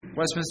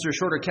Westminster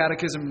Shorter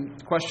Catechism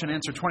question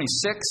answer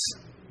 26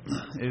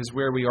 is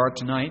where we are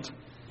tonight,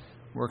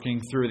 working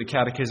through the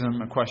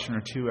Catechism a question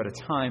or two at a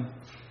time.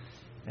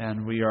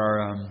 And we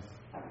are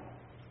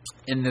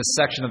in this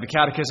section of the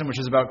Catechism which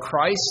is about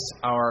Christ,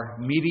 our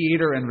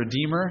mediator and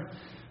redeemer,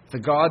 the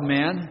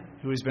God-man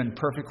who has been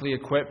perfectly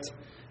equipped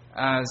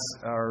as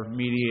our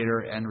mediator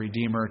and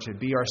redeemer to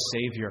be our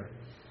Savior.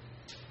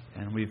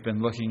 And we've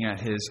been looking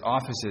at his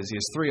offices. He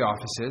has three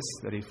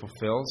offices that he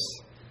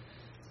fulfills: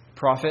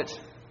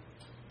 prophet,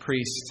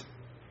 priest,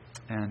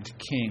 and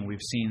king. We've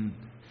seen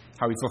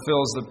how he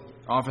fulfills the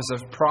office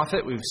of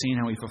prophet. We've seen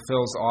how he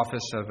fulfills the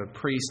office of a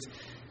priest.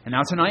 And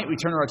now tonight we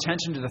turn our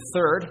attention to the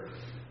third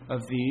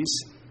of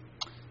these,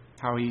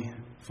 how he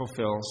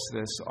fulfills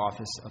this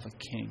office of a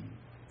king.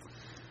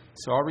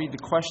 So I'll read the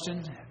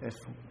question,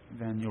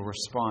 then you'll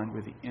respond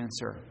with the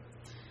answer.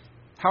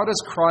 How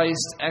does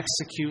Christ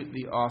execute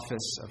the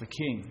office of a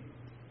king?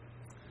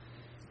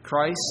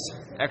 Christ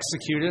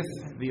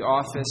executeth the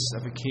office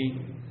of a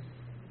king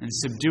in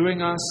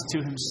subduing us to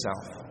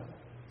himself,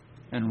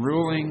 and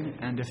ruling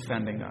and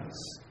defending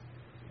us,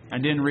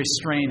 and in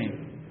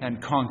restraining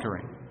and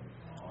conquering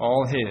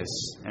all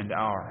his and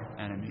our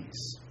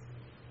enemies.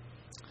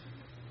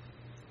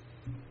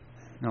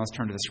 Now let's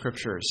turn to the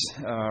Scriptures.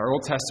 Our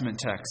Old Testament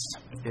text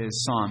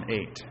is Psalm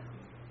 8.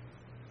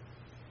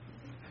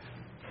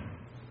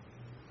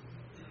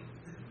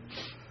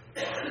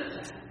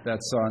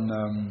 That's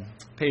on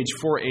page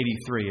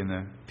 483 in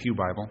the Pew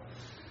Bible.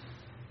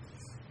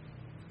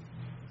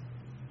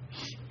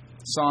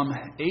 Psalm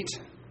 8,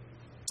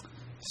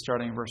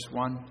 starting in verse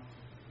 1.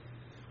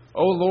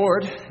 O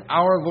Lord,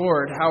 our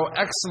Lord, how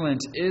excellent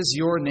is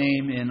your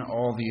name in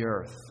all the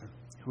earth,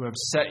 who have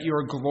set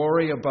your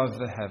glory above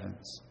the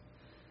heavens.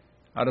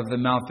 Out of the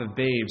mouth of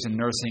babes and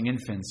nursing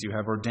infants you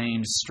have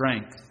ordained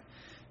strength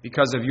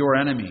because of your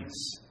enemies,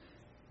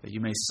 that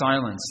you may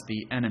silence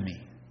the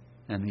enemy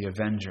and the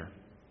avenger.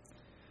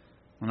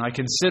 When I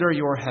consider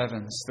your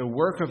heavens, the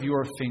work of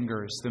your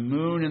fingers, the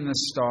moon and the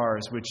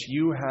stars which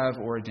you have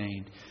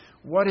ordained,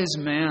 what is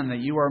man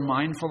that you are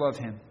mindful of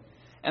him,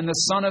 and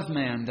the Son of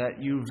Man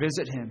that you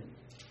visit him?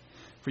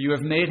 For you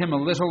have made him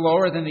a little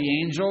lower than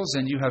the angels,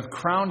 and you have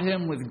crowned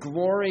him with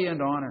glory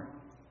and honor.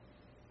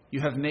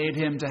 You have made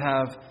him to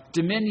have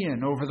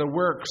dominion over the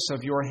works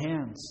of your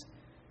hands.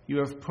 You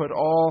have put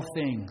all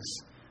things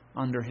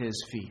under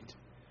his feet.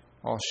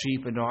 All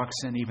sheep and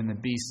oxen, even the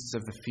beasts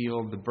of the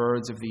field, the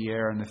birds of the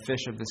air, and the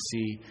fish of the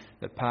sea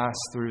that pass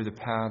through the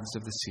paths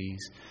of the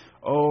seas.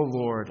 O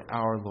Lord,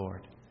 our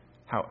Lord,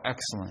 how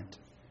excellent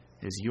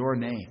is your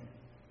name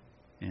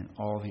in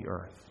all the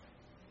earth.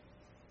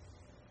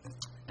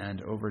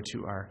 And over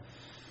to our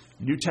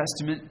New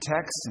Testament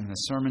text and the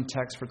sermon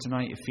text for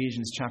tonight,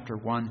 Ephesians chapter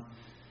 1.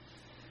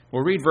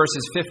 We'll read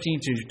verses 15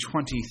 to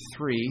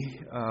 23.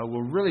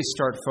 We'll really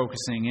start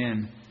focusing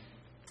in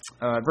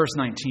verse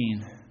 19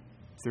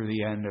 through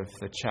the end of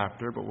the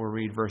chapter, but we'll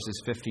read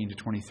verses 15 to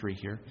 23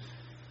 here.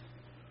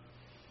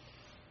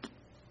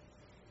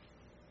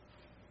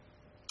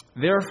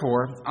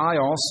 Therefore, I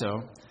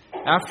also,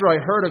 after I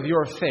heard of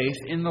your faith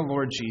in the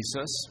Lord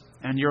Jesus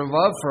and your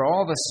love for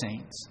all the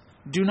saints,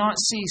 do not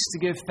cease to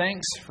give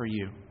thanks for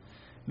you,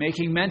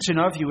 making mention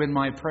of you in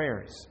my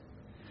prayers,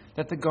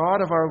 that the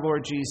God of our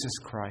Lord Jesus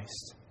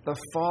Christ, the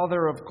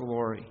Father of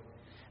glory,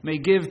 may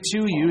give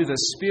to you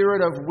the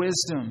spirit of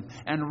wisdom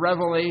and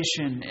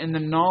revelation in the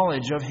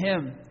knowledge of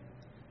him,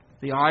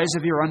 the eyes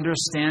of your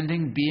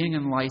understanding being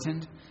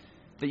enlightened,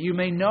 that you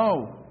may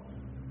know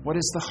what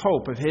is the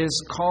hope of his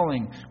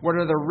calling, what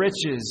are the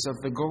riches of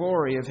the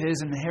glory of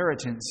his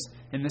inheritance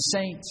in the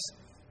saints,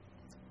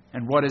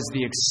 and what is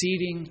the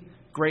exceeding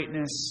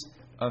greatness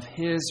of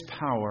his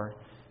power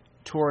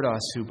toward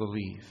us who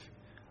believe,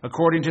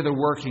 according to the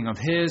working of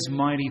his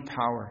mighty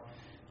power,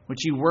 which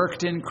he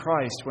worked in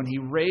Christ when he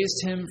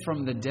raised him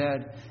from the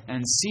dead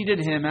and seated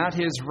him at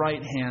his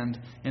right hand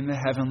in the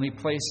heavenly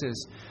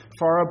places,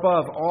 far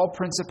above all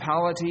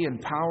principality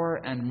and power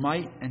and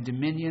might and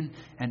dominion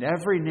and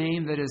every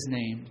name that is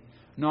named,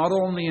 not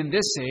only in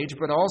this age,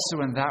 but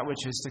also in that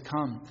which is to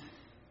come.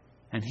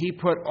 And he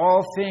put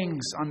all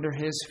things under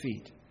his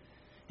feet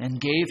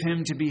and gave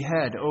him to be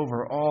head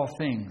over all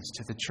things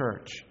to the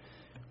church,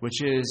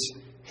 which is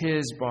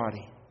his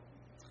body,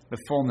 the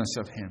fullness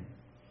of him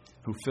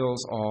who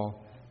fills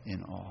all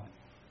in all.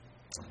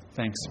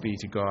 Thanks be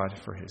to God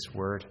for his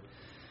word.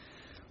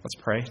 Let's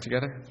pray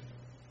together.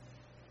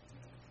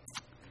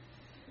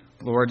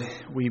 Lord,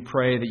 we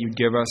pray that you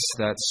give us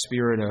that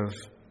spirit of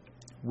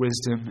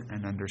wisdom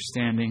and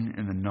understanding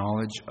and the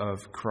knowledge of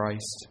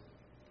Christ,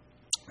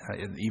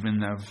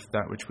 even of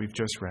that which we've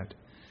just read,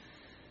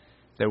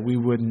 that we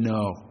would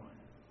know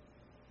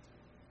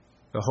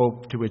the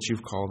hope to which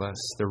you've called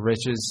us, the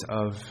riches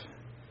of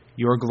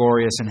your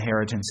glorious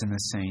inheritance in the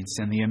saints,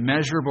 and the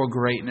immeasurable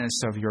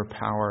greatness of your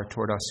power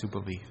toward us who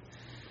believe.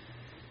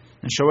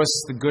 And show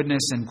us the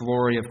goodness and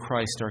glory of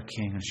Christ our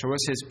King, and show us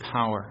his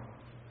power,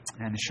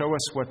 and show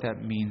us what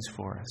that means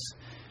for us.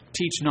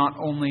 Teach not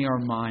only our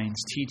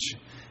minds, teach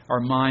our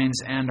minds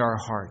and our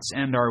hearts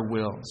and our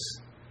wills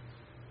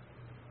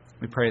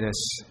We pray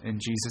this in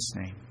Jesus'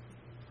 name.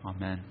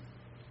 Amen.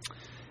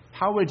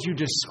 How would you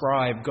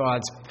describe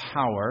God's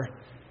power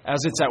as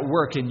it's at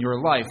work in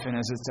your life and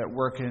as it's at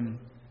work in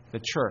the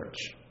church?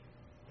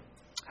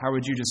 How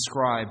would you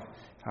describe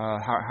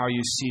how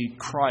you see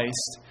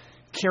Christ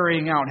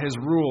carrying out His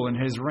rule and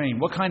His reign?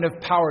 What kind of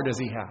power does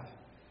He have?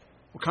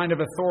 What kind of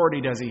authority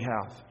does He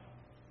have?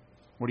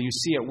 What do you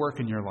see at work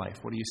in your life?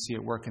 What do you see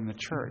at work in the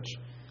church?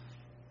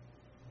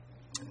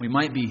 We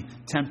might be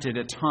tempted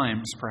at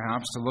times,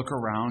 perhaps, to look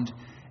around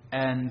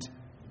and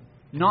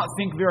not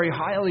think very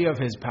highly of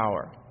His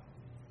power.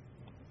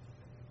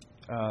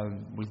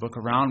 We look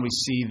around, we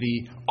see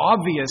the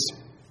obvious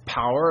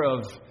power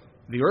of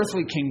the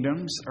earthly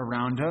kingdoms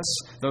around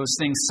us, those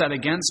things set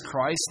against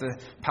Christ, the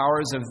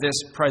powers of this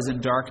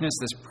present darkness,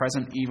 this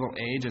present evil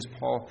age, as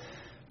Paul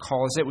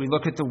calls it. We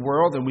look at the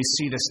world and we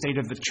see the state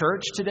of the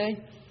church today.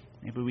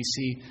 Maybe we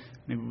see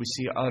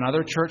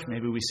another church,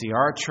 maybe we see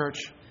our church,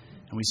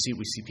 and we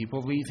see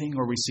people leaving,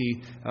 or we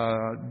see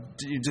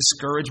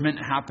discouragement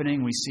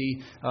happening. We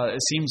see,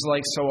 it seems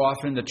like so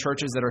often the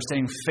churches that are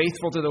staying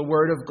faithful to the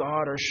Word of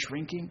God are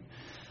shrinking,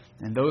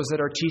 and those that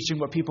are teaching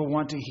what people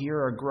want to hear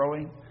are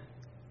growing.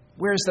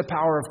 Where's the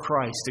power of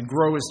Christ to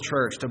grow His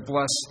church, to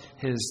bless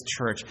His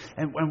church?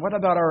 And what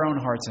about our own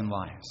hearts and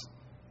lives?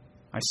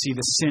 I see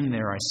the sin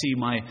there. I see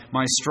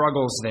my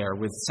struggles there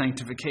with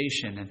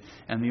sanctification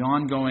and the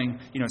ongoing,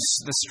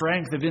 the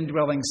strength of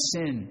indwelling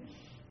sin,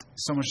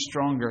 so much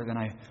stronger than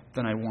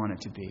I want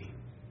it to be.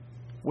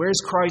 Where's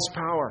Christ's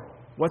power?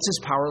 What's His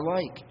power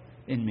like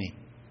in me?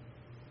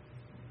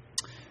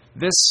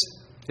 This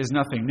is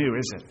nothing new,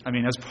 is it? I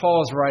mean, as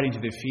Paul is writing to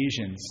the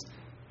Ephesians,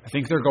 I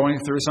think they're going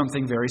through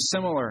something very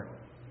similar.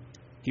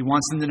 He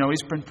wants them to know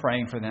He's been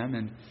praying for them,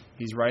 and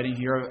he's writing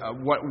here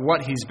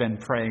what he's been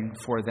praying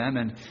for them.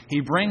 And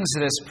he brings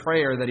this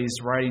prayer that he's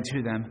writing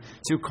to them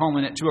to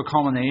a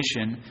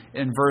culmination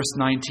in verses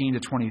 19 to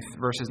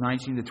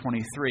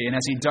 23. And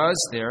as he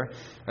does there,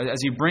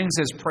 as he brings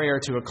his prayer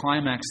to a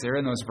climax there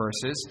in those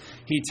verses,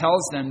 he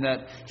tells them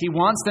that he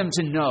wants them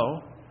to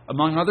know,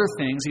 among other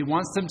things, he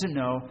wants them to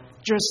know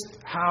just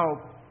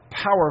how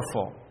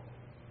powerful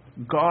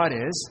God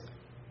is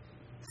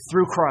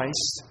through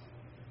Christ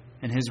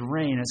and His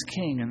reign as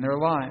King in their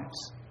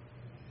lives.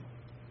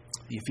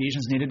 The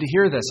Ephesians needed to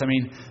hear this. I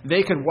mean,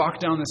 they could walk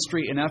down the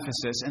street in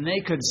Ephesus and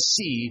they could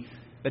see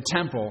the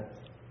temple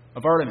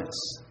of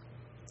Artemis.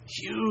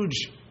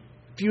 Huge,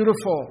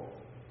 beautiful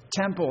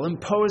temple,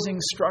 imposing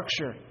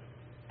structure.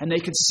 And they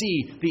could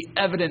see the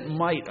evident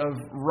might of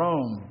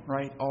Rome,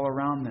 right, all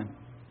around them.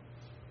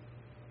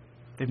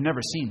 They've never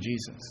seen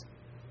Jesus.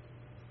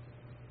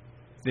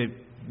 They've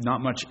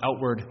not much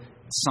outward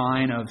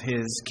sign of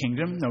His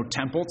kingdom, no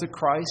temple to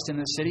Christ in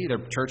the city. Their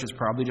church is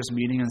probably just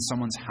meeting in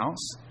someone's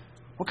house.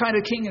 What kind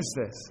of king is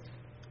this?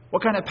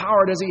 What kind of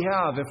power does He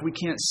have if we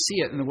can't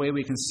see it in the way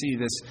we can see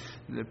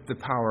the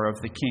power of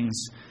the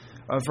kings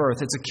of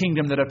earth? It's a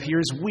kingdom that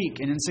appears weak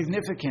and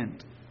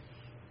insignificant.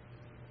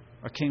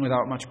 A king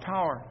without much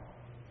power.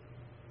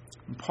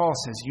 And Paul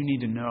says, you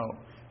need to know.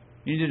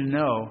 You need to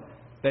know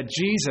that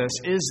Jesus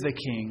is the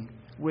King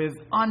with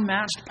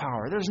unmatched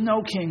power. There's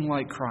no king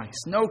like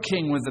Christ. No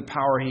king with the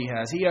power He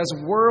has. He has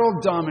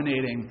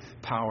world-dominating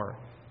power,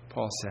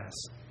 Paul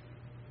says.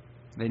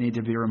 They need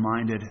to be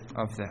reminded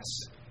of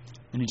this.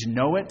 They need to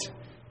know it.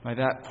 By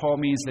that, Paul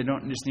means they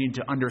don't just need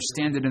to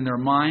understand it in their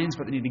minds,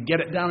 but they need to get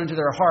it down into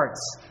their hearts.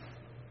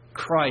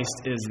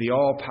 Christ is the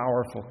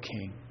all-powerful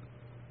King.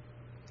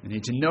 They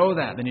need to know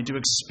that. They need to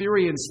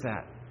experience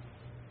that.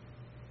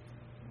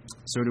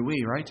 So do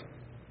we, right?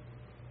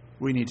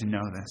 We need to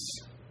know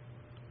this.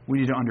 We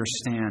need to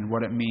understand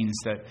what it means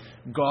that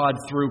God,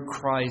 through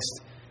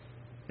Christ,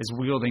 is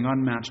wielding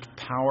unmatched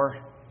power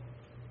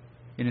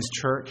in His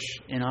church,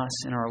 in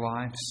us, in our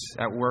lives,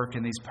 at work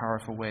in these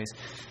powerful ways.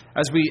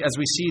 As we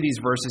see these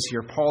verses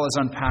here, Paul is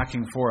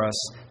unpacking for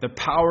us the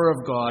power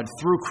of God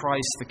through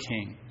Christ the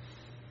King.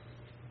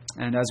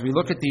 And as we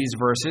look at these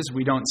verses,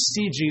 we don't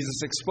see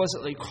Jesus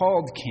explicitly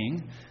called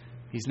King.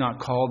 He's not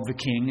called the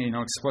King,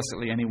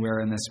 explicitly anywhere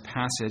in this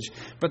passage.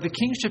 But the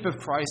kingship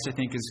of Christ, I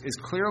think, is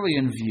clearly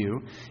in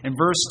view. In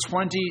verse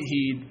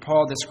 20,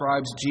 Paul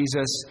describes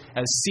Jesus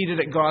as seated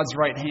at God's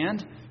right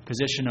hand,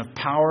 position of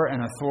power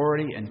and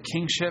authority and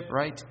kingship,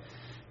 right?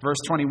 Verse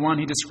 21,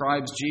 he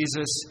describes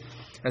Jesus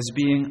as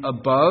being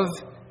above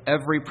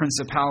every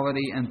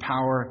principality and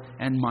power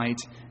and might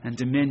and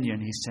dominion.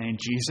 He's saying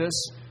Jesus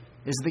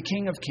is the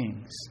King of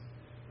kings.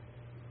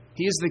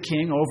 He is the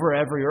King over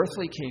every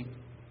earthly king.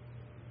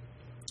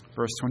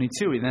 Verse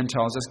 22, he then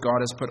tells us God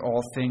has put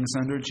all things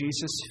under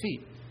Jesus'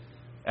 feet.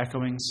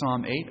 Echoing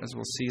Psalm 8, as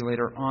we'll see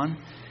later on,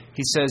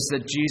 he says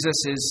that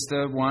Jesus is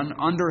the one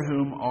under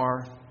whom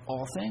are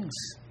all things.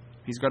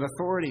 He's got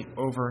authority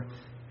over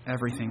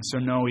everything. So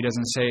no, he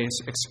doesn't say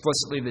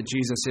explicitly that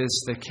Jesus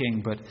is the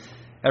King, but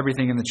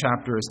everything in the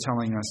chapter is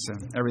telling us,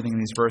 and everything in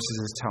these verses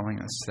is telling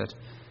us that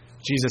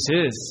Jesus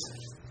is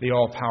the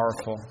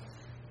all-powerful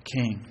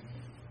King.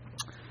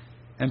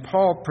 And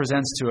Paul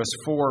presents to us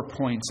 4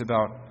 points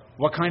about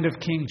what kind of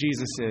King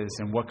Jesus is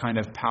and what kind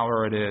of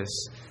power it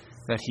is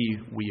that he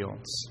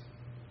wields.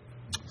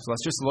 So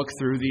let's just look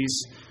through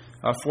these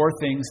 4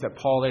 things that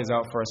Paul lays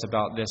out for us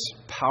about this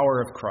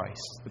power of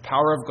Christ, the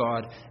power of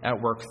God at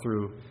work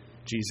through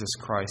Jesus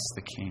Christ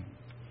the King.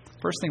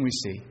 First thing we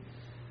see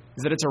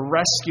is that it's a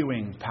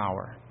rescuing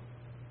power.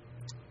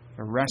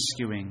 A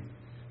rescuing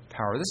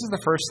power. This is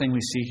the first thing we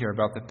see here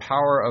about the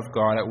power of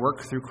God at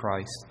work through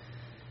Christ.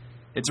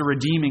 It's a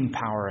redeeming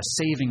power, a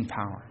saving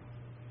power.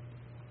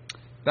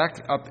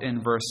 Back up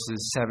in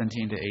verses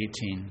 17 to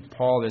 18,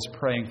 Paul is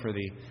praying for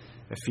the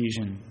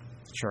Ephesian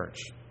church.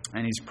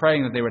 And he's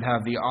praying that they would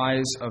have the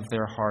eyes of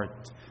their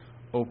heart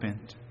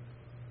opened.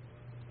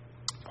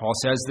 Paul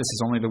says this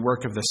is only the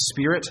work of the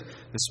Spirit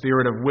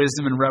of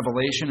wisdom and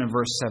revelation in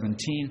verse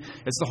 17.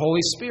 It's the Holy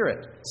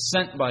Spirit,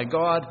 sent by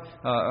God,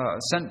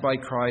 sent by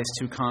Christ,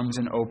 who comes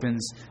and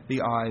opens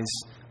the eyes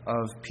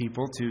of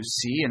people to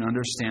see and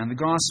understand the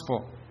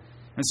gospel.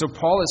 And so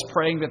Paul is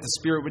praying that the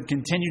Spirit would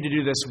continue to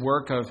do this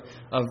work of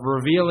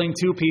revealing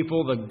to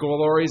people the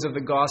glories of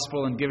the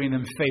gospel and giving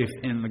them faith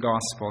in the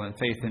gospel and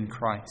faith in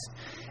Christ.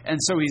 And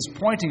so he's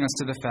pointing us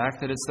to the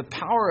fact that it's the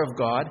power of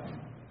God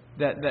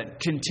that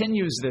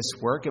continues this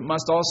work. It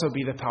must also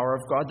be the power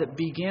of God that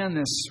began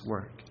this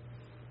work.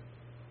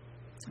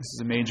 This is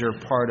a major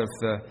part of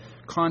the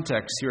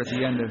context here at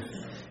the end of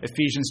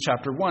Ephesians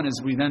chapter 1. As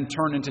we then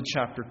turn into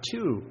chapter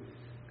 2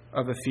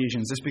 of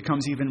Ephesians, this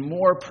becomes even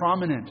more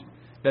prominent,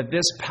 that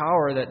this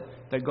power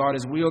that God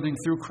is wielding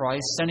through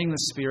Christ, sending the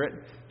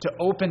Spirit to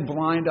open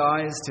blind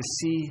eyes to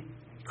see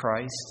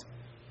Christ,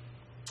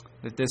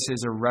 that this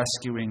is a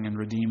rescuing and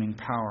redeeming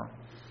power.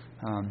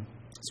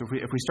 So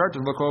if we start to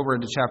look over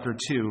into chapter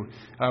 2,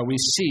 we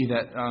see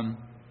that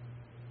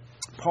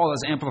Paul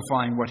is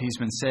amplifying what he's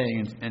been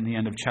saying in the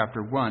end of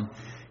chapter 1.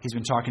 He's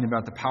been talking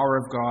about the power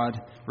of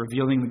God,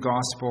 revealing the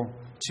gospel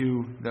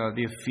to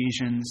the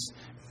Ephesians.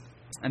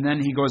 And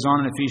then he goes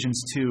on in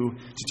Ephesians 2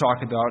 to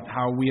talk about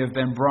how we have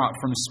been brought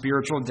from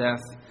spiritual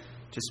death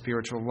to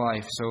spiritual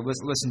life. So let's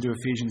listen to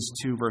Ephesians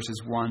 2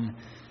 verses 1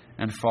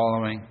 and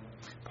following.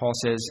 Paul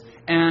says,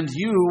 "And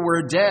you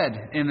were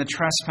dead in the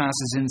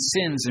trespasses and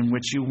sins in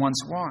which you once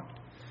walked,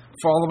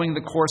 following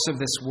the course of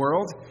this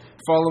world,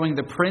 following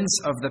the prince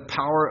of the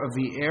power of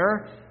the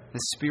air, the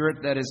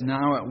spirit that is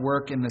now at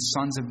work in the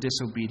sons of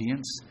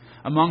disobedience,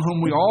 among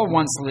whom we all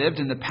once lived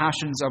in the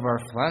passions of our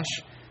flesh,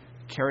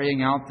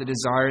 carrying out the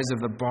desires of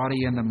the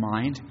body and the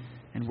mind,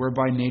 and were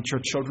by nature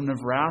children of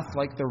wrath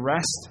like the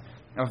rest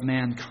of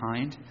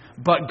mankind.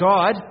 But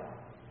God,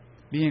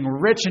 being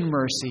rich in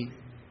mercy,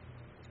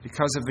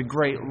 because of the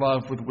great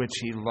love with which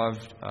He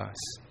loved us,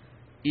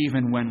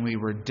 even when we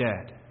were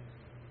dead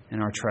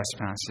in our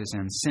trespasses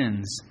and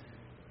sins,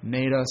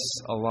 made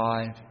us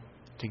alive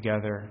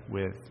together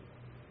with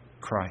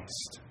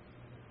Christ."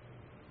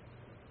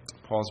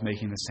 Paul's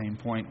making the same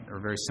point, or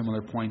a very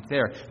similar point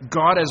there.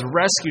 God has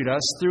rescued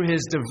us through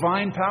His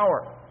divine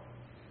power.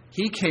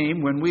 He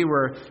came when we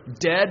were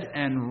dead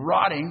and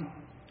rotting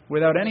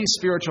without any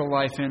spiritual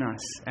life in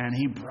us, and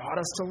He brought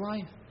us to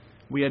life.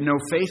 We had no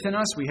faith in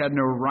us. We had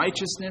no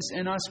righteousness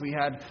in us. We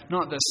had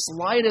not the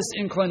slightest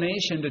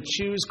inclination to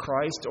choose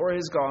Christ or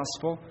His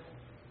gospel.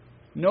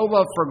 No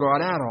love for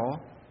God at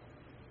all.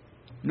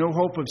 No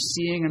hope of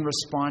seeing and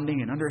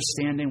responding and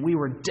understanding. We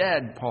were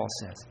dead, Paul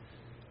says.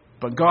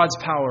 But God's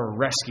power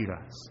rescued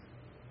us.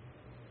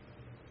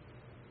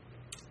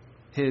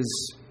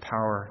 His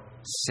power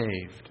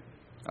saved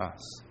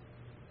us.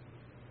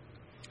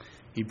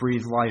 He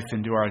breathed life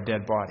into our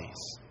dead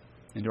bodies,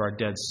 into our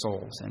dead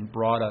souls, and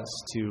brought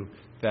us to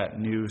that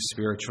new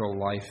spiritual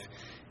life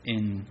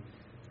in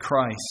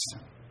Christ.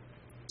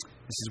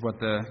 This is what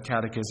the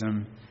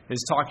Catechism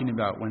is talking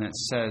about when it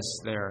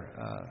says there,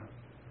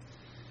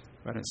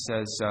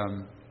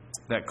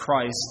 that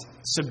Christ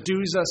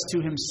subdues us to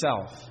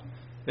Himself.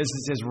 This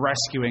is His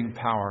rescuing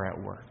power at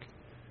work,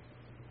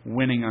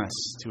 winning us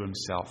to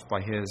Himself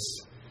by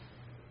His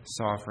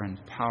sovereign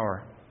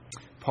power.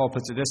 Paul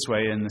puts it this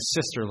way in the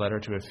sister letter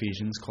to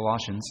Ephesians,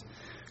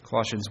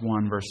 Colossians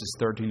 1, verses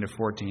 13 to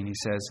 14. He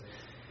says,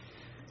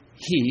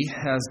 "He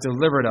has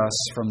delivered us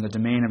from the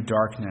domain of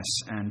darkness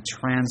and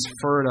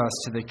transferred us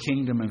to the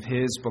kingdom of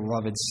His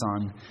beloved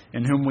Son,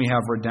 in whom we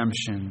have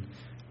redemption,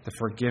 the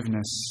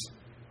forgiveness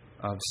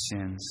of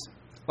sins."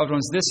 Loved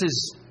ones, this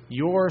is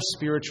your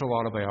spiritual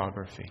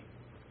autobiography.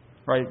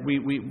 Right?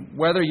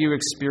 Whether you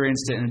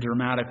experienced it in a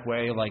dramatic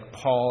way like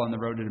Paul on the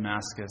road to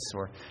Damascus,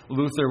 or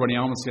Luther when he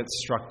almost gets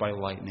struck by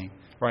lightning,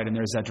 right? And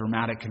there's that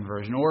dramatic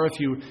conversion. Or if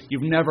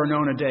you've never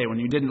known a day when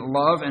you didn't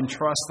love and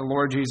trust the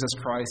Lord Jesus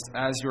Christ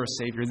as your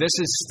Savior, this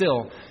is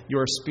still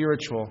your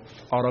spiritual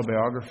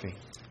autobiography.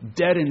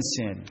 Dead in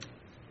sin,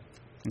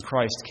 and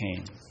Christ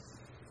came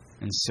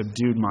and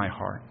subdued my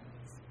heart,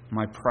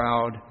 my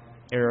proud,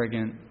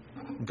 arrogant,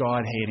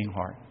 God-hating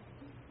heart.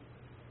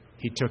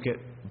 He took it,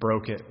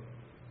 broke it,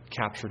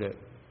 captured it,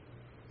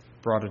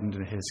 brought it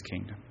into His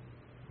kingdom.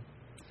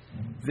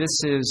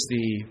 This is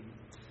the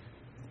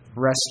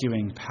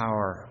rescuing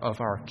power of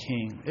our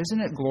King.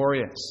 Isn't it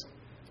glorious?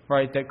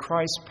 Right? That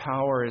Christ's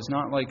power is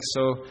not like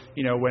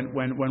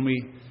when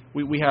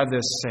we have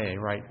this say,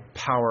 right?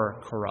 Power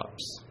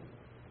corrupts.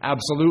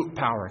 absolute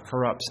power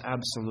corrupts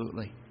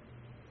absolutely.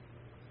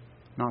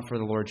 Not for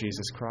the Lord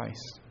Jesus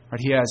Christ. But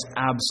He has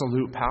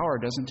absolute power,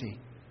 doesn't He?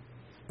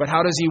 But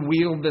how does He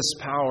wield this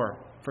power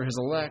for His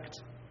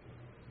elect?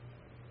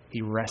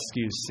 He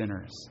rescues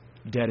sinners,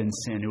 dead in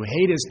sin, who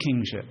hate His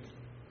kingship.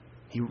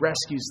 He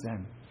rescues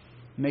them,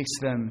 makes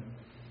them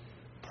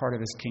part of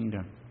His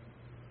kingdom.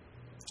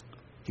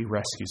 He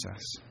rescues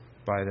us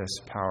by this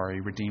power.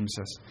 He redeems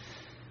us.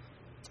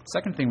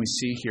 Second thing we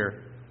see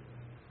here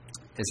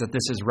is that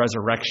this is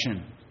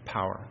resurrection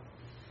power.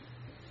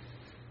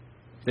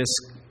 This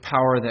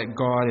power that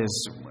God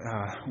is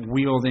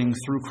wielding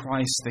through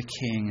Christ the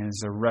King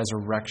is a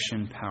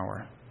resurrection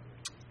power.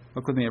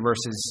 Look with me at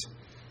verses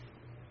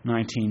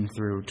 19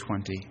 through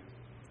 20.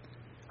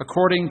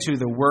 According to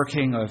the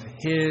working of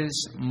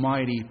His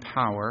mighty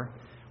power,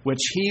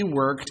 which He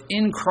worked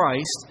in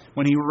Christ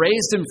when He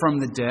raised Him from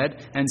the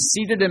dead and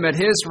seated Him at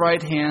His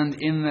right hand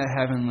in the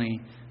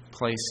heavenly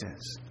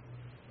places.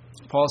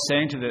 Paul's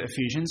saying to the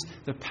Ephesians,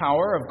 the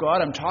power of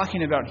God I'm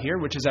talking about here,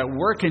 which is at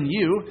work in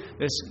you,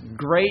 this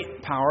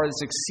great power,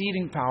 this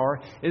exceeding power,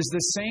 is the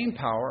same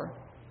power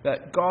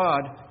that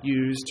God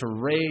used to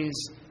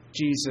raise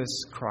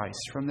Jesus Christ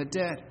from the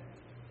dead.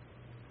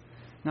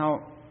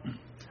 Now,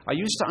 I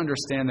used to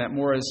understand that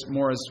more as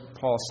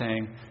Paul's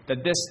saying,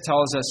 that this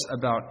tells us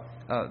about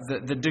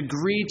the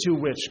degree to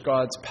which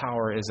God's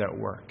power is at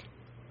work.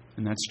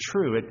 And that's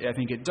true. I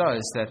think it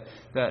does. That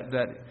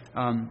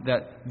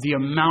the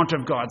amount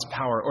of God's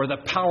power, or the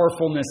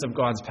powerfulness of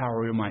God's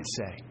power, we might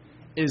say,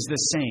 is the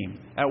same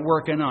at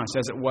work in us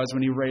as it was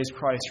when He raised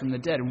Christ from the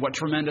dead. And what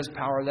tremendous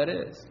power that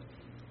is.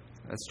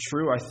 That's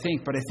true, I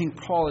think. But I think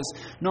Paul is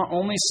not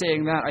only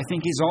saying that, I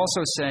think he's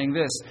also saying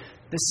this.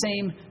 The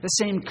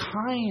same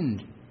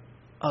kind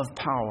of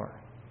power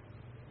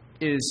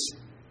is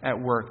at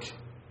work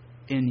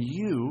in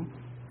you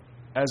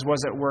as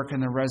was at work in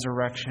the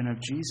resurrection of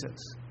Jesus.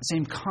 The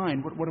same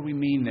kind. What do we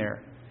mean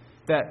there?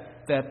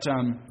 That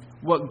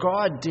what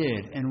God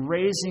did in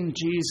raising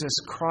Jesus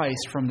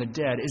Christ from the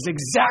dead is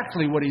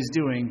exactly what He's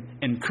doing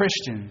in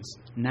Christians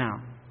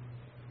now.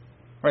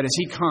 Right? As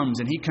He comes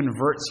and He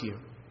converts you,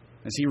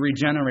 as He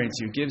regenerates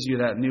you, gives you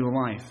that new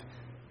life,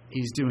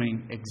 He's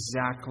doing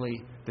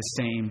exactly the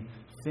same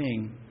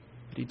thing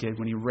that He did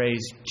when He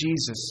raised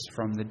Jesus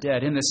from the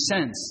dead, in the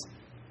sense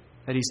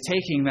that He's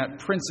taking that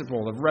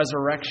principle of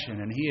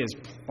resurrection and He is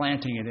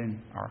planting it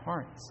in our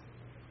hearts.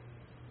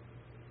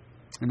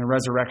 In the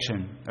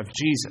resurrection of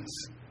Jesus,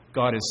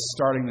 God is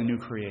starting the new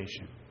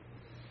creation.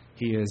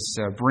 He is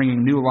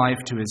bringing new life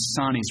to His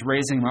Son. He's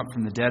raising Him up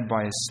from the dead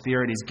by His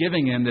Spirit. He's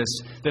giving Him this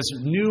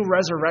new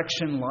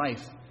resurrection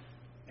life,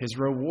 His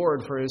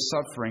reward for His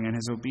suffering and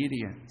His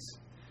obedience.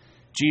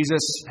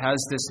 Jesus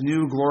has this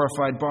new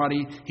glorified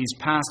body. He's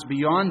passed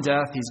beyond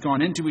death. He's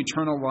gone into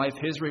eternal life,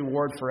 His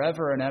reward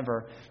forever and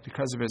ever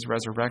because of His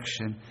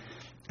resurrection.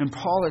 And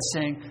Paul is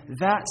saying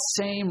that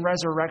same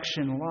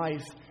resurrection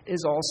life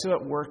is also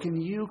at work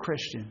in you,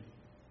 Christian.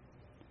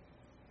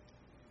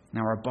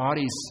 Now, our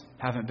bodies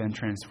haven't been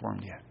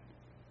transformed yet.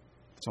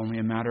 It's only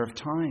a matter of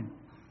time,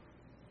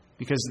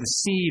 because the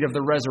seed of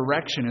the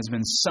resurrection has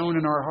been sown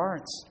in our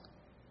hearts.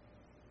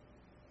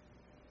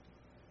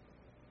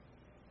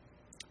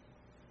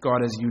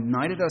 God has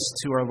united us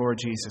to our Lord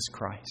Jesus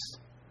Christ.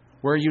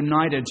 We're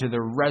united to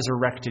the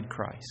resurrected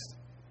Christ.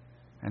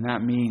 And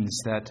that means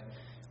that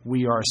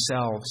we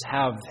ourselves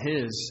have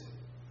His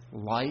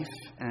life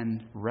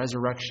and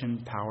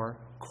resurrection power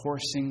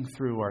coursing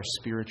through our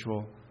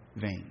spiritual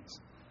veins.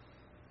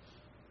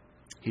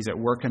 He's at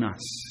work in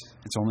us.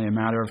 It's only a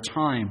matter of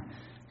time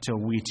till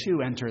we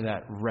too enter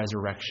that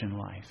resurrection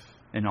life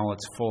in all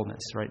its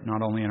fullness, right?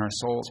 Not only in our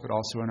souls, but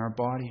also in our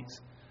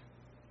bodies.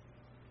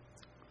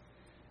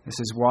 This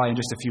is why in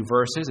just a few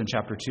verses in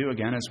chapter 2,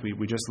 again, as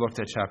we just looked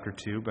at chapter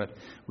 2, but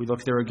we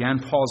look there again,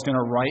 Paul's going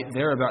to write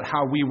there about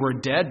how we were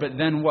dead, but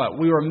then what?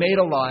 We were made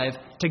alive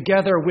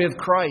together with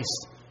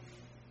Christ.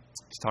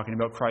 He's talking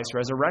about Christ's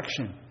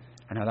resurrection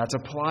and how that's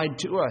applied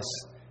to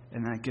us.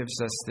 And that gives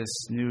us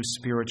this new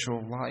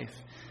spiritual life.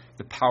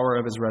 The power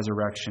of His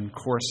resurrection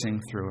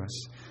coursing through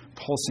us,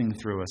 pulsing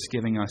through us,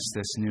 giving us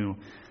this new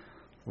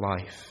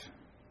life.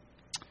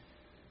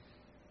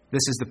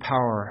 This is the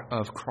power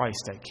of Christ,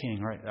 that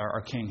King, right? Our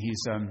King.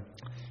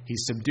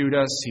 He's subdued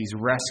us, He's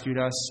rescued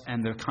us,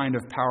 and the kind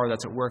of power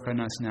that's at work on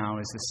us now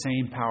is the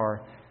same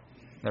power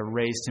that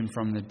raised Him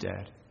from the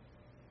dead,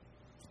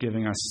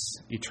 giving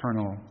us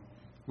eternal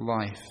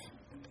life.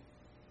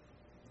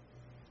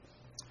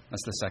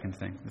 That's the second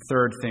thing. The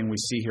third thing we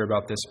see here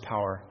about this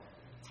power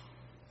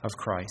of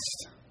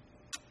Christ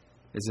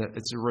is that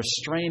it's a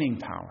restraining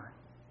power.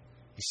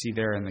 You see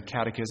there in the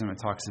Catechism, it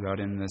talks about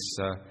in this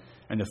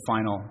in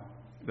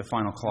the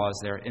final clause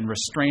there, in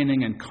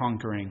restraining and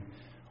conquering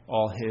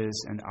all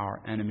His and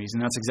our enemies.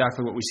 And that's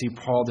exactly what we see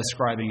Paul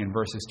describing in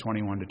verses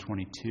 21 to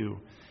 22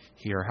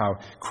 here, how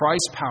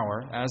Christ's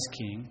power as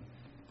King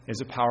is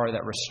a power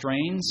that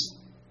restrains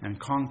and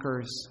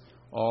conquers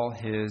all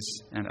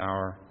His and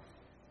our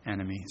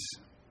enemies.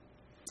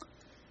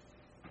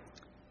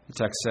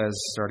 The text says,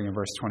 starting in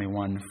verse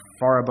 21,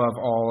 "Far above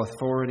all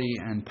authority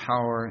and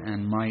power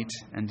and might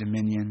and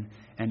dominion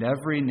and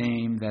every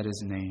name that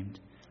is named,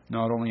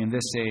 not only in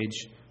this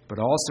age, but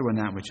also in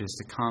that which is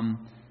to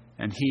come.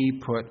 And he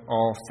put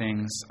all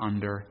things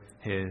under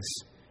his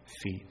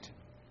feet."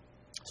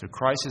 So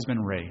Christ has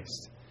been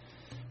raised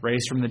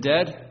from the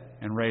dead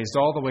and raised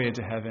all the way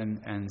into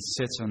heaven and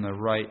sits on the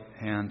right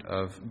hand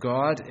of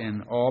God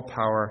in all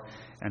power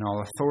and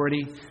all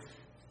authority.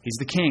 He's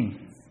the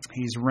king.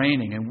 He's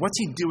reigning. And what's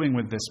he doing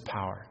with this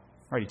power?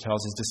 Right, he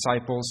tells his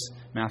disciples,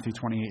 Matthew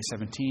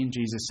 28:17,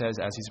 Jesus says,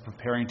 as he's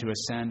preparing to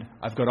ascend,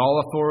 "I've got all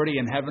authority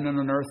in heaven and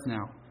on earth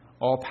now.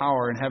 All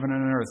power in heaven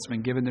and on earth has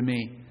been given to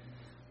me."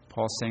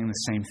 Paul's saying the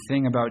same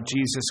thing about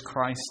Jesus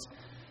Christ.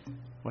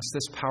 What's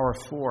this power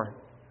for?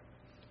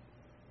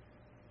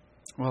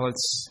 Well,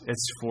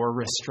 it's for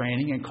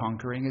restraining and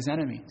conquering his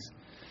enemies.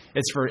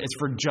 It's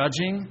for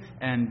judging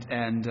and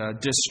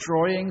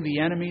destroying the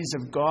enemies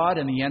of God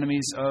and the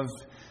enemies of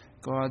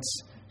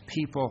God's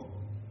people.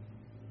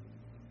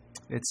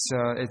 It's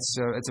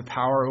a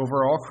power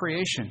over all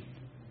creation,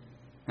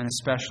 and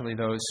especially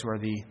those who are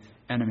the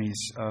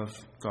enemies of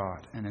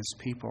God and his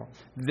people.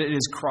 It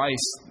is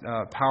Christ's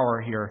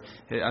power here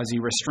as he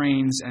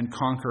restrains and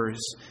conquers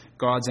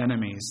God's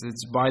enemies.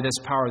 It's by this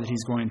power that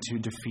he's going to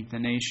defeat the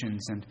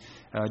nations and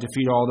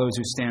defeat all those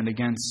who stand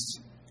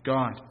against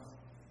God.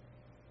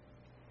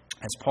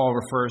 As Paul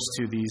refers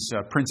to these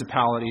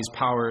principalities,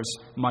 powers,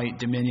 might,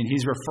 dominion,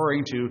 he's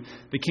referring to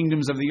the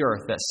kingdoms of the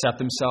earth that set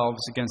themselves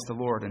against the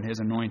Lord and his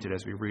anointed,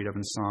 as we read of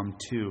in Psalm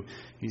 2.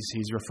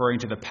 He's referring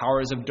to the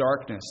powers of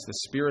darkness, the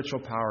spiritual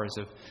powers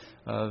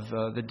of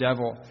the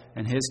devil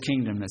and his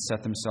kingdom that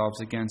set themselves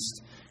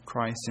against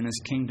Christ and his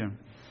kingdom.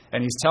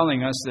 And he's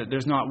telling us that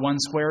there's not one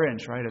square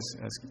inch, right,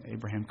 as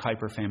Abraham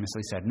Kuyper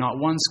famously said, not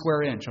one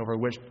square inch over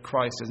which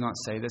Christ does not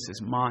say, "This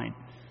is mine."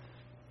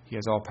 He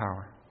has all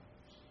power,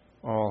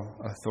 all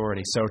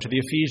authority. So to the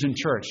Ephesian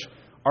church,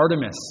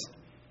 Artemis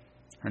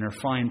and her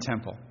fine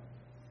temple,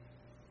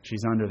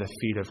 she's under the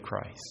feet of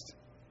Christ.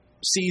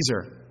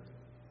 Caesar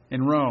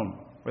in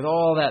Rome, with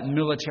all that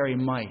military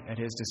might at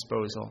his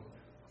disposal,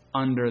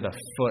 under the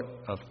foot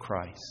of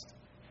Christ.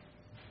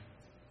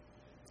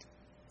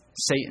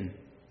 Satan,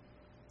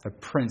 the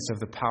prince of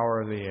the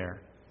power of the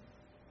air,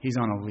 he's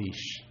on a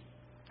leash.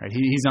 Right?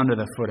 He's under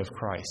the foot of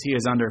Christ. He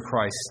is under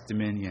Christ's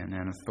dominion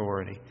and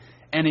authority.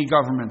 Any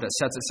government that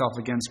sets itself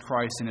against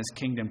Christ and his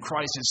kingdom,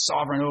 Christ is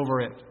sovereign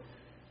over it,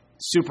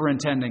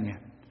 superintending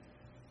it.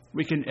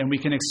 We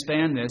can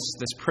expand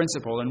this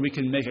principle, and we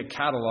can make a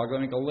catalog,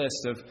 make a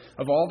list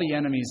of all the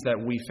enemies that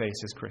we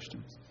face as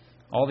Christians.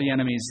 All the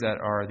enemies that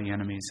are the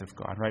enemies of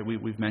God, right?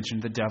 We've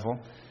mentioned the devil,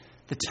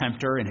 the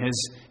tempter, and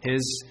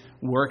his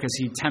work as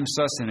he tempts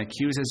us and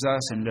accuses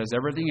us and does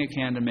everything he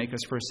can to make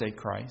us forsake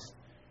Christ.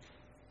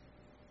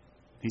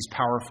 He's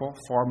powerful,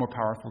 far more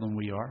powerful than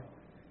we are.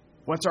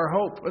 What's our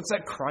hope? It's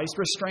that Christ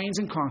restrains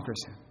and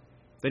conquers him.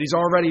 That he's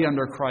already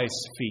under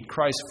Christ's feet.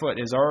 Christ's foot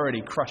is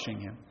already crushing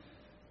him.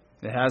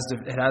 It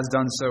has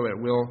done so. It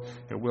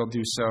will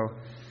do so.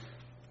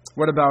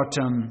 What about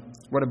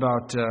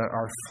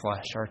our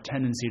flesh, our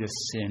tendency to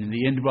sin,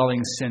 the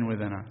indwelling sin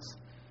within us?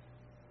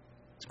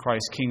 Is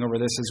Christ king over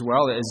this as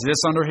well? Is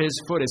this under his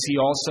foot? Is he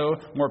also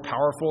more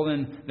powerful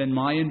than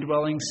my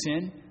indwelling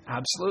sin?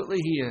 Absolutely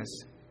he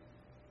is.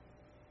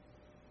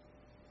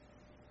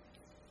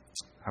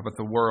 How about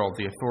the world,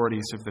 the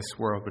authorities of this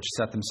world, which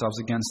set themselves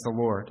against the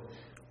Lord,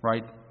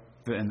 right?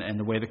 And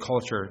the way the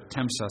culture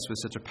tempts us with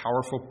such a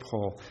powerful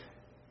pull.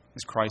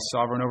 Is Christ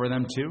sovereign over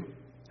them too?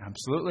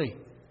 Absolutely.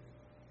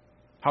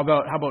 How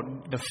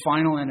about the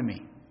final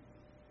enemy?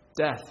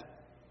 Death.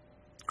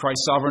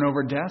 Christ sovereign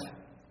over death?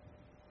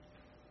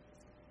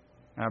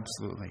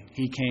 Absolutely.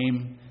 He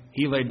came,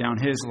 he laid down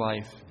his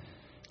life,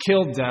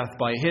 killed death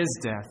by his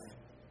death,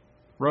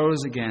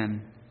 rose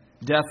again.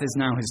 Death is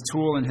now his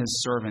tool and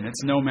his servant.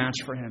 It's no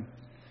match for him.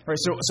 All right,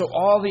 so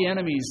all the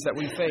enemies that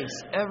we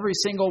face, every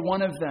single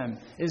one of them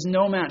is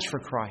no match for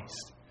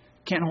Christ.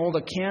 Can't hold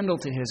a candle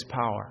to his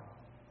power.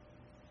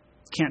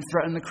 Can't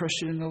threaten the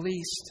Christian in the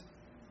least.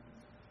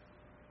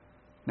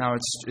 Now,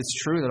 it's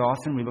true that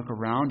often we look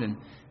around and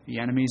the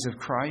enemies of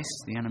Christ,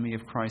 the enemy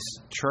of Christ's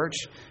church,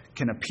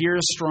 can appear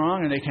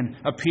strong and they can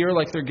appear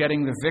like they're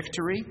getting the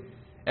victory.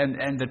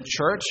 And the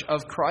church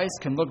of Christ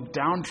can look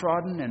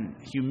downtrodden and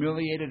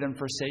humiliated and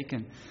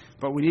forsaken.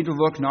 But we need to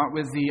look not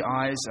with the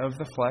eyes of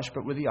the flesh,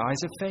 but with the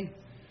eyes of faith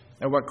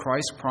at what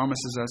Christ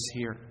promises us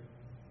here.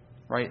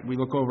 Right? We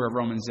look over at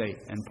Romans 8,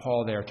 and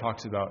Paul there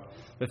talks about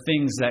the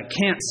things that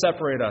can't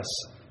separate us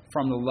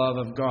from the love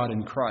of God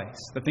in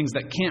Christ. The things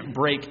that can't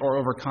break or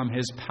overcome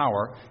his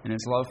power and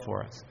his love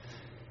for us.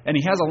 And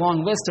he has a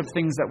long list of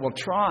things that will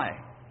try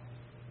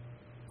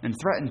and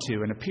threaten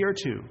to and appear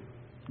to.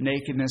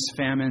 Nakedness,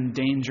 famine,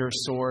 danger,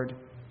 sword,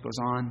 goes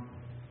on.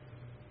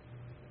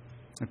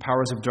 The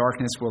powers of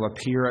darkness will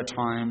appear at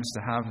times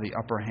to have the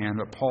upper hand.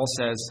 But Paul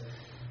says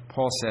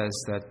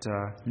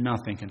that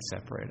nothing can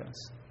separate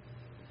us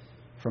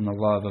from the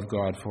love of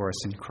God for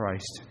us in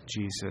Christ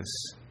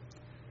Jesus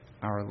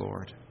our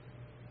Lord.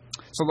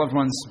 So, loved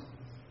ones,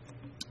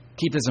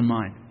 Keep this in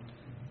mind.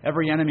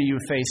 Every enemy you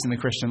face in the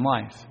Christian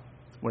life,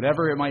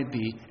 whatever it might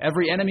be,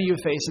 every enemy you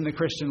face in the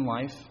Christian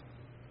life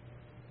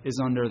is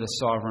under the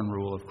sovereign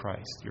rule of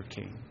Christ, your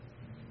King.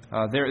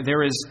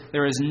 There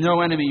is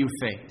no enemy you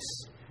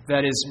face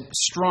that is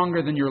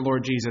stronger than your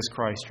Lord Jesus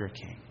Christ, your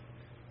King.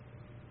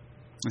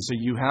 And so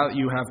you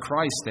have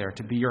Christ there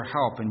to be your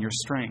help and your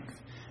strength,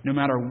 no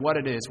matter what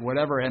it is,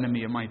 whatever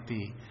enemy it might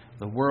be,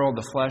 the world,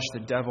 the flesh, the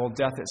devil,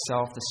 death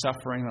itself, the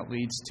suffering that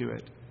leads to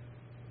it.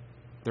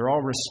 They're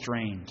all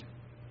restrained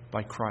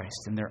by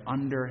Christ, and they're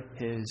under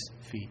His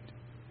feet.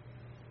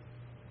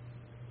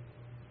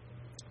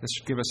 This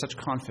should give us such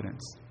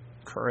confidence,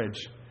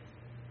 courage,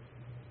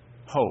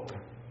 hope,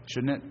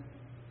 shouldn't it?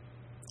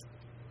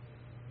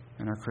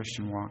 In our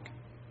Christian walk.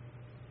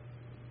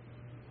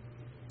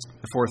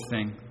 The fourth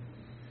thing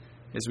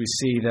is we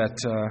see that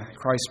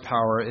Christ's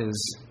power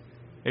is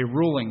a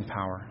ruling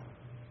power.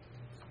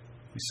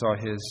 We saw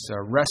His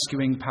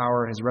rescuing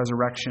power, His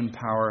resurrection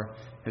power,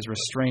 His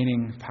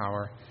restraining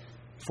power.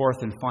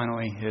 Fourth and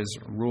finally, His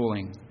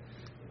ruling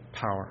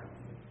power.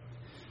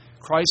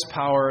 Christ's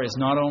power is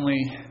not only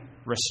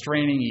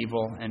restraining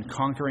evil and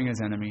conquering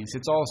His enemies,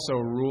 it's also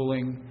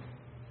ruling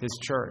His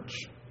church.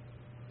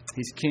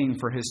 He's king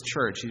for His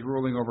church. He's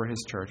ruling over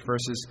His church.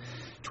 Verses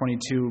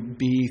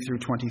 22b through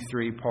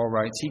 23, Paul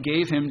writes, He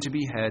gave Him to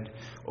be head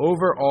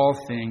over all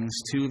things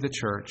to the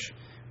church,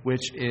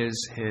 which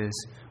is His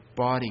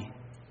body.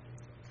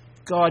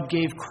 God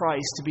gave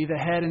Christ to be the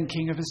head and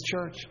king of His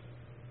church.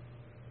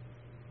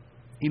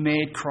 He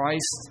made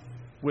Christ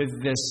with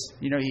this,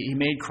 He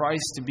made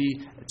Christ to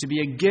be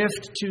a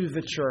gift to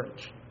the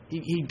church.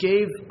 He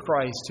gave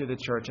Christ to the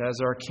church as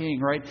our king,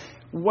 right?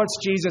 What's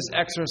Jesus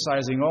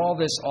exercising all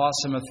this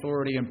awesome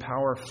authority and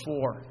power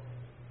for?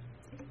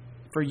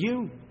 For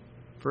you,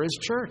 for His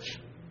church.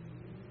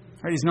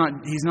 Right?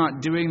 He's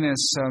not doing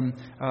this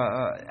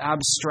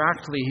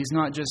abstractly. He's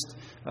not just.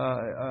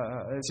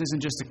 This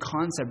isn't just a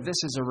concept.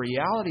 This is a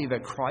reality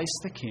that Christ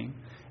the King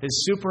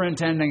is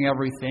superintending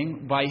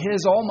everything by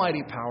His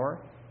almighty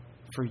power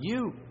for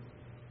you,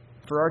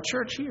 for our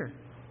church here.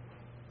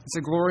 It's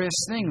a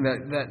glorious thing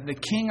that the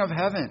King of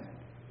Heaven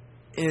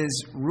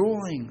is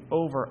ruling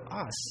over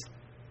us.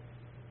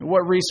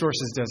 What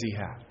resources does He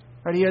have?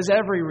 Right? He has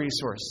every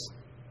resource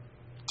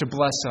to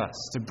bless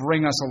us, to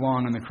bring us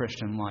along in the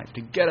Christian life,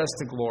 to get us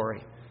to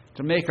glory,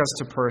 to make us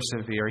to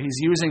persevere. He's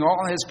using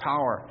all His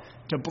power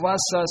to bless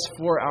us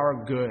for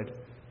our good.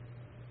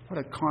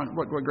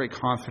 What great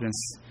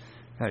confidence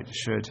that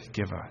should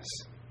give us.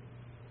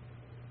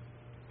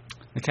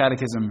 The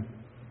Catechism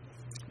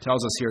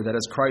tells us here that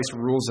as Christ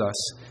rules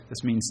us,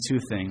 this means two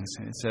things.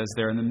 It says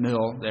there in the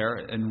middle there,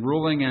 in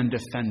ruling and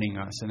defending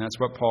us. And that's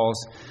what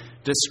Paul's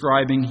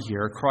describing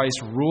here.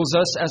 Christ rules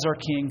us as our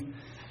King,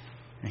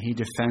 and He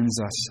defends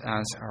us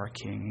as our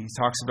King. He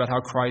talks about how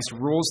Christ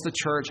rules the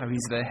church, how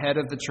He's the head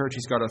of the church.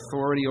 He's got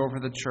authority over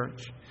the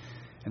church.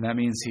 And that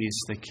means He's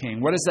the King.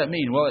 What does that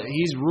mean? Well,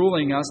 He's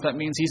ruling us. That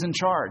means He's in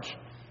charge.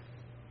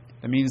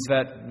 That means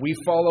that we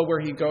follow where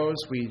He goes.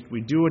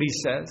 We do what He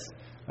says.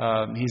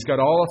 He's got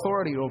all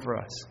authority over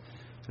us.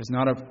 There's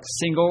not a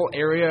single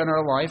area in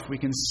our life we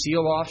can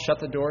seal off, shut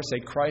the door, say,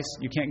 Christ,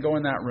 you can't go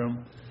in that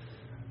room.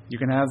 You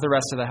can have the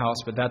rest of the house,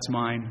 but that's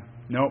mine.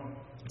 Nope,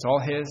 it's all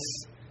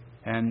His.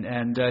 And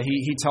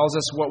he tells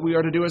us what we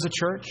are to do as a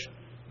church.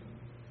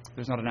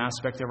 There's not an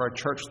aspect of our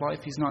church life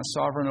He's not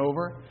sovereign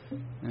over,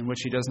 in which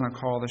He does not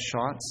call the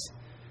shots.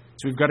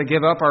 So we've got to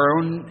give up our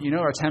own,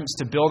 attempts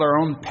to build our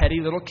own petty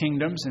little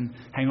kingdoms and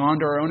hang on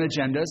to our own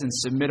agendas and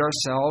submit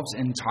ourselves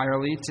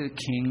entirely to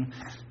King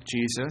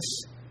Jesus.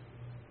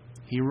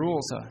 He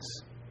rules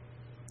us.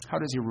 How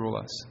does He rule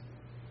us?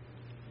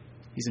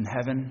 He's in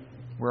heaven.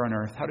 We're on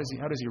earth. How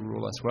does He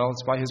rule us? Well,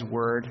 it's by His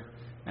Word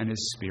and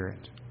His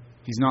Spirit.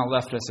 He's not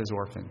left us as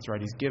orphans, right?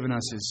 He's given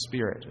us His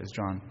Spirit, as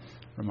John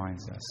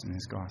reminds us in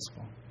his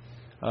Gospel.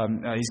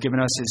 He's given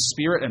us His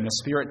Spirit, and the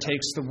Spirit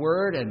takes the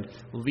Word and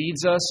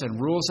leads us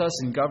and rules us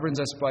and governs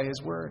us by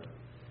His Word.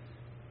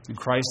 And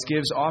Christ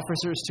gives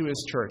officers to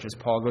His church, as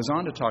Paul goes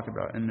on to talk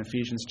about in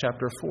Ephesians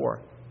chapter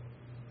 4.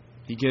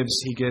 He gives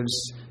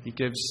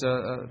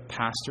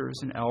pastors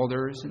and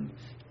elders and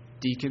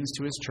deacons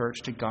to His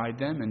church to guide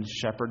them and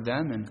shepherd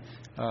them. And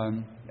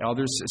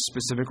elders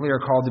specifically are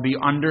called to be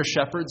under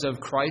shepherds of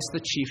Christ,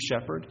 the chief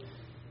shepherd,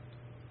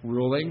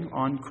 ruling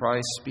on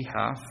Christ's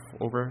behalf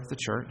over the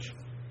church.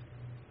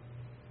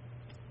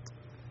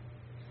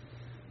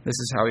 This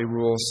is how He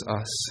rules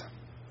us.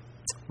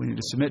 We need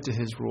to submit to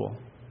His rule,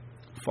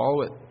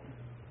 follow it,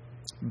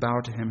 bow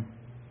to Him.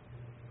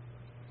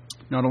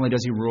 Not only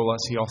does He rule us,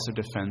 He also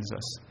defends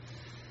us.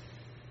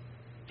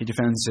 He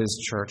defends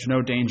His church.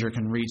 No danger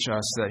can reach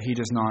us that He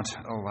does not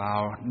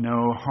allow.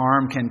 No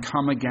harm can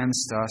come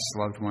against us,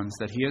 loved ones,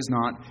 that He has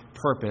not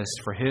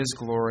purposed for His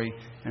glory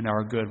and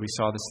our good. We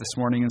saw this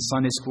morning in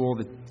Sunday school.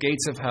 The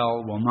gates of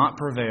hell will not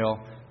prevail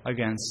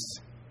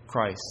against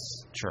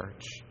Christ's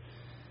church.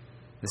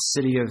 The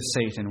city of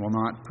Satan will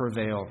not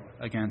prevail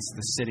against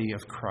the city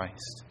of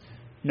Christ.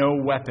 No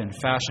weapon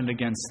fashioned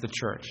against the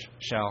church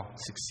shall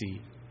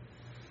succeed.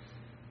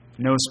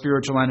 No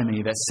spiritual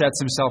enemy that sets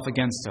himself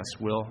against us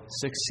will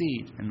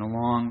succeed in the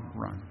long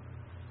run.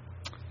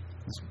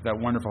 That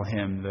wonderful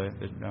hymn, the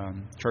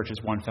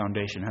Church's One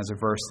Foundation, has a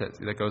verse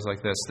that goes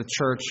like this: "The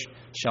church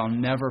shall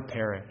never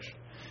perish.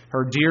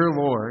 Her dear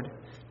Lord,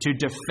 to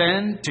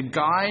defend, to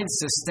guide,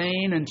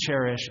 sustain, and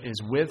cherish,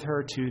 is with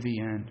her to the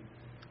end."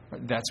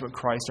 That's what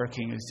Christ our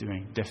King is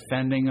doing.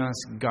 Defending us,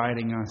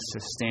 guiding us,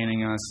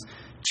 sustaining us,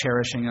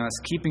 cherishing us,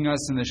 keeping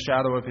us in the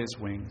shadow of His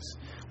wings.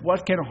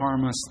 What can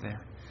harm us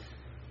there?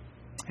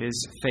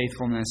 His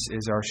faithfulness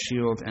is our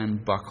shield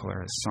and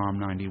buckler, as Psalm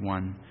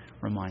 91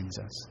 reminds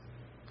us.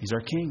 He's our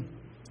King,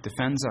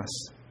 defends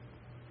us.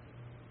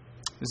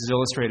 This is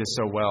illustrated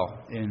so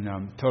well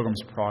in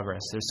Pilgrim's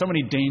Progress. There's so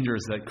many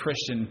dangers that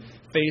Christian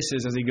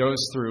faces as he goes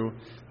through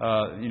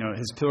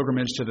his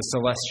pilgrimage to the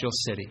celestial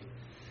city.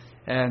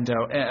 And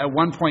at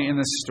one point in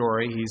this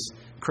story,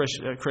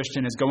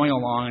 Christian is going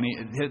along,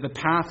 and the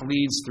path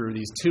leads through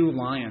these two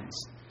lions.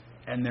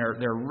 And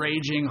they're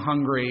raging,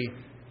 hungry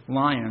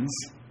lions,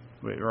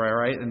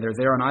 right? And they're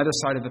there on either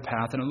side of the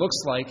path. And it looks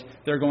like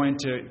they're going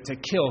to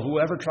kill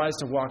whoever tries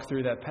to walk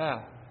through that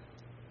path.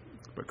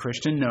 But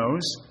Christian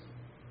knows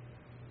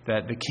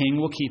that the King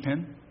will keep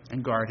him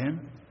and guard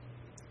him.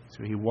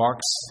 So he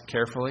walks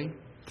carefully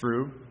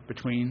through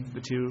between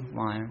the two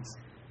lions.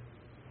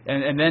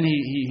 And then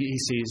he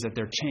sees that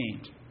they're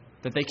chained,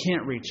 that they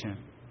can't reach him.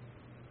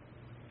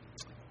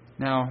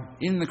 Now,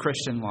 in the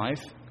Christian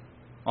life,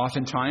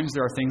 oftentimes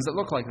there are things that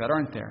look like that,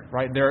 aren't there?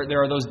 Right?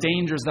 There are those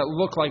dangers that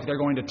look like they're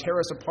going to tear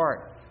us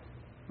apart.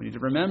 We need to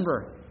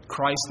remember,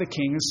 Christ the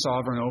King is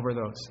sovereign over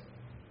those.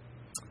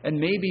 And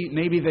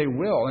maybe they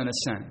will, in a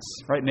sense,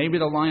 right? Maybe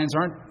the lions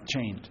aren't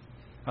chained.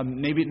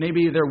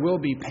 Maybe there will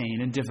be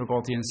pain and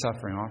difficulty and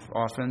suffering.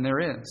 Often there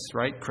is,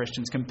 right?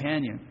 Christian's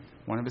companion,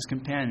 one of his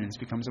companions,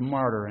 becomes a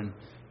martyr in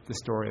the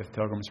story of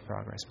Pilgrim's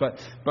Progress. But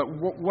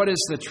what is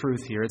the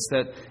truth here? It's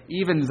that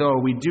even though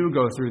we do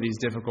go through these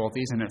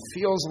difficulties, and it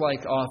feels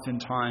like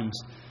oftentimes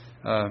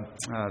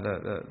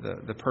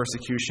the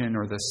persecution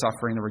or the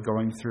suffering that we're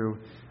going through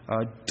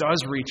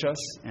does reach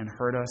us and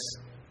hurt us,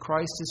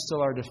 Christ is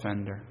still our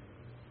defender.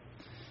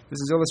 This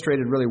is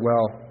illustrated really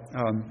well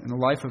in the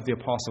life of the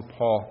Apostle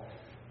Paul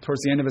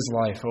towards the end of his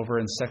life over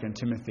in 2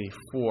 Timothy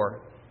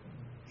 4.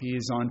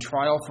 He's on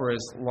trial for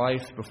his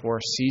life before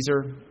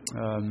Caesar,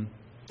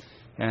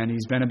 and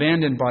he's been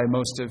abandoned by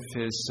most of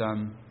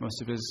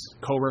his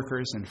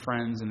co-workers and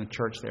friends in the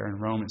church there in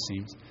Rome, it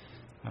seems,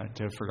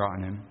 to have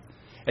forgotten him.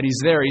 And he's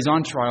there, he's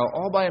on trial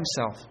all by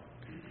himself.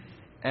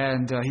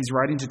 And he's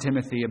writing to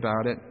Timothy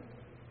about it.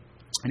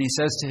 And he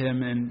says to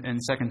him in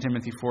 2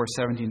 Timothy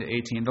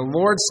 4:17-18, "The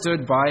Lord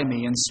stood by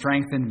me and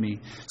strengthened me,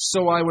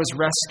 so I was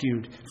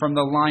rescued from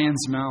the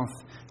lion's mouth.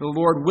 The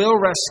Lord will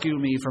rescue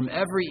me from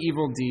every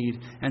evil deed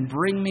and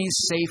bring me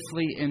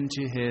safely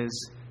into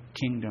His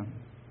kingdom."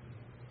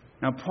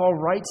 Now, Paul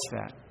writes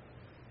that,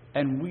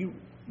 and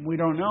we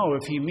don't know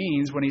if he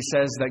means, when he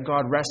says that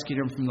God rescued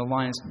him from the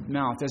lion's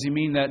mouth, does he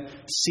mean that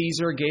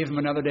Caesar gave him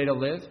another day to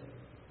live?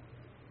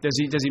 Does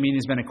he mean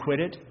he's been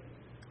acquitted?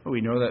 Well,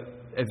 we know that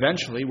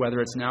eventually, whether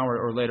it's now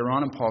or later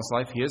on in Paul's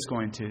life, he is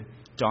going to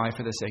die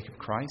for the sake of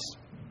Christ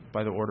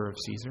by the order of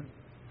Caesar.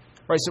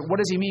 Right, so what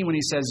does he mean when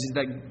he says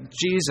that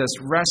Jesus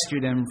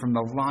rescued him from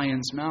the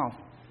lion's mouth?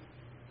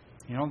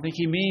 I don't think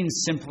he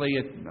means simply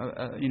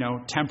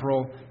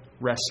temporal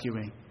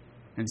rescuing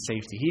and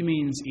safety. He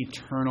means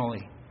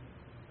eternally.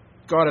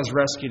 God has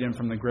rescued him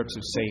from the grips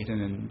of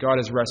Satan, and God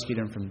has rescued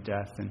him from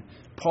death. And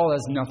Paul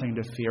has nothing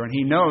to fear. And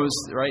he knows,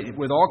 right,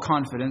 with all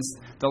confidence,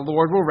 the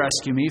Lord will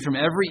rescue me from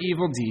every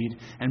evil deed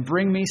and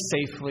bring me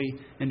safely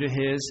into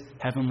His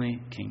heavenly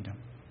kingdom.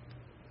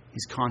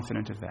 He's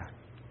confident of that.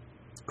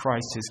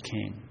 Christ, his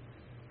King,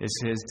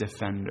 is his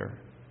defender,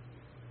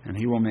 and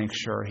He will make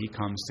sure he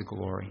comes to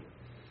glory.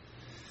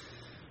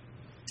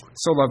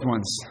 So, loved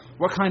ones,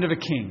 what kind of a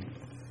king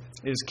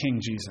is King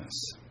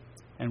Jesus?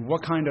 And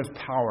what kind of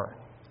power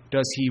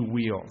does He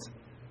wield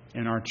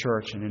in our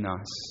church and in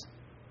us?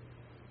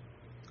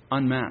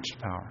 Unmatched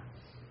power.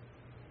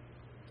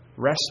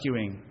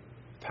 Rescuing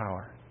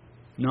power.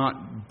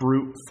 Not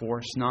brute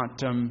force, not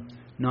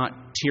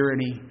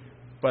tyranny,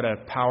 but a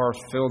power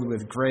filled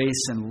with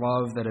grace and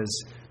love that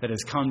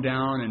has come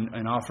down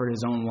and offered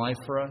His own life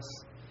for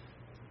us,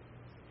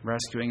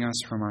 rescuing us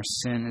from our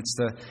sin.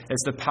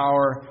 It's the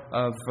power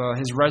of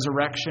His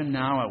resurrection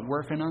now at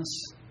work in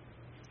us,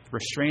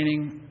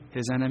 restraining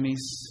His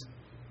enemies,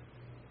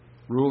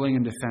 ruling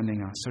and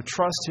defending us. So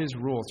trust His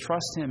rule,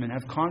 trust Him, and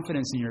have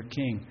confidence in your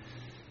King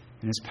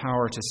and His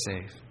power to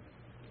save.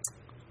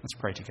 Let's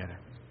pray together.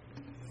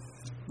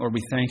 Lord,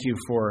 we thank You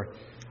for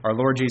our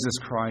Lord Jesus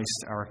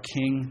Christ, our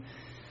King.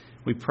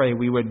 We pray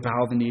we would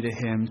bow the knee to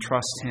Him,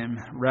 trust Him,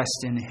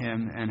 rest in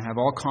Him, and have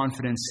all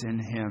confidence in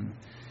Him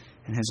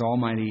and His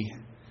almighty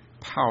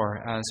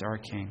power as our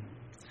King.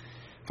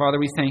 Father,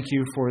 we thank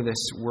You for this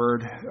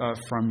word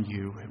from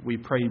You. We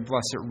pray You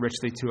bless it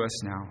richly to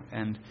us now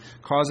and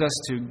cause us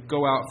to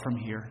go out from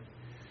here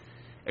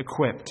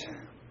equipped,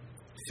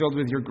 filled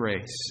with Your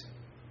grace,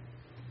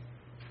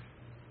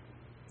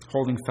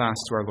 holding fast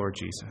to our Lord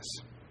Jesus.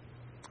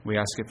 We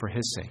ask it for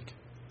his sake.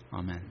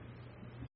 Amen.